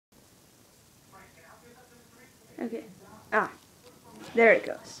Okay. Ah, there it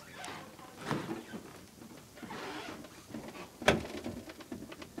goes.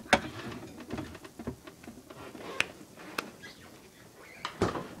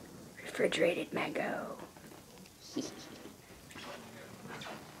 Refrigerated mango.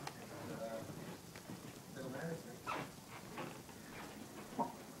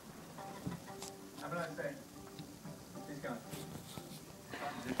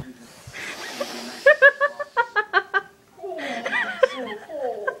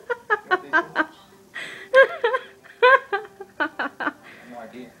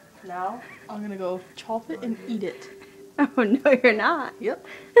 Now I'm gonna go chop it and eat it. Oh no, you're not. Yep.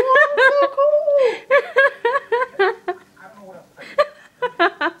 Oh, so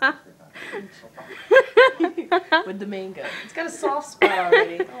cool! With the mango. It's got a soft spot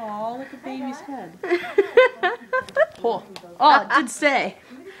already. Oh, look at baby's head. Oh, it did stay.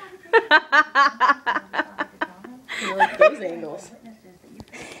 I like those angles.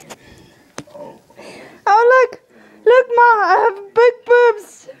 Oh look! Look, Ma! I have big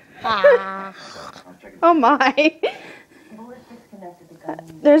boobs! Oh my!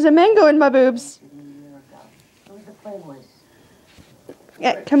 There's a mango in my boobs.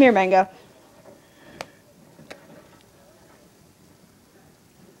 Yeah, come here, mango.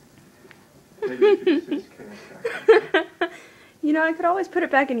 You know, I could always put it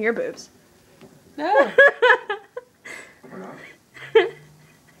back in your boobs. No.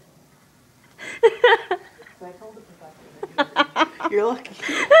 You're lucky.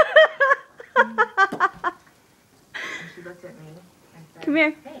 She looked at me and said, Come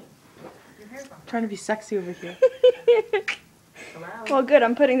here. "Hey, your hair's on." Trying to be sexy over here. Hello? Well, good.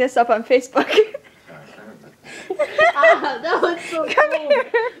 I'm putting this up on Facebook. No, it's so Come cool.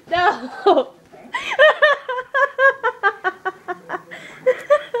 here. No.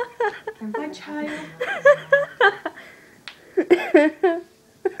 My child.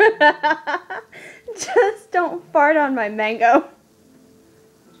 Just don't fart on my mango.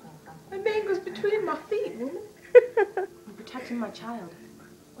 My mango's between my feet, woman. I'm protecting my child,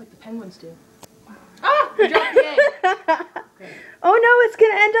 like the penguins do. Ah! You dropped the egg. Oh no, it's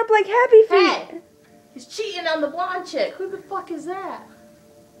gonna end up like Happy Feet. Hey! He's cheating on the blonde chick. Who the fuck is that?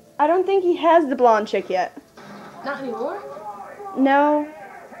 I don't think he has the blonde chick yet. Not anymore? No.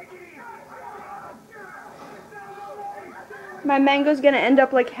 My mango's gonna end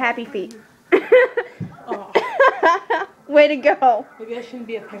up like Happy Feet. Oh, Way to go. maybe I shouldn't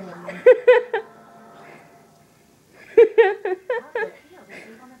be a penguin then.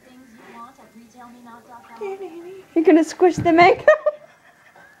 You're gonna squish the mango.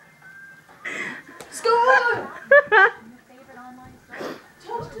 Score!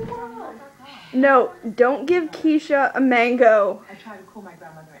 No, don't give Keisha a mango. I try to call my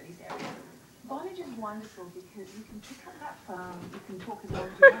grandmother at least every day. Bondage is wonderful because you can pick up that phone, you can talk as long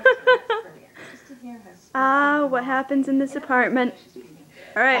as you want to. That's brilliant. Just to hear her speak. Ah, what happens in this apartment?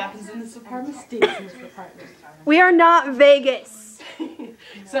 All right, Happens in this apartment, stays in this apartment. we are not Vegas.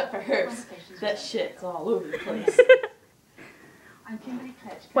 Except for hers. That shit's all over the place. I'm Kimberly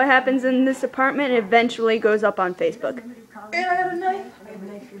Pletch. What happens in this apartment eventually goes up on Facebook. And I got a knife. I have a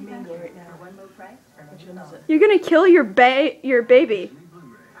knife for mango right now. One low price. Which one is it? You're gonna kill your baby.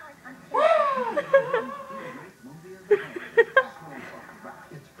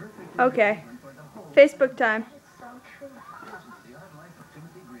 Okay, Facebook time.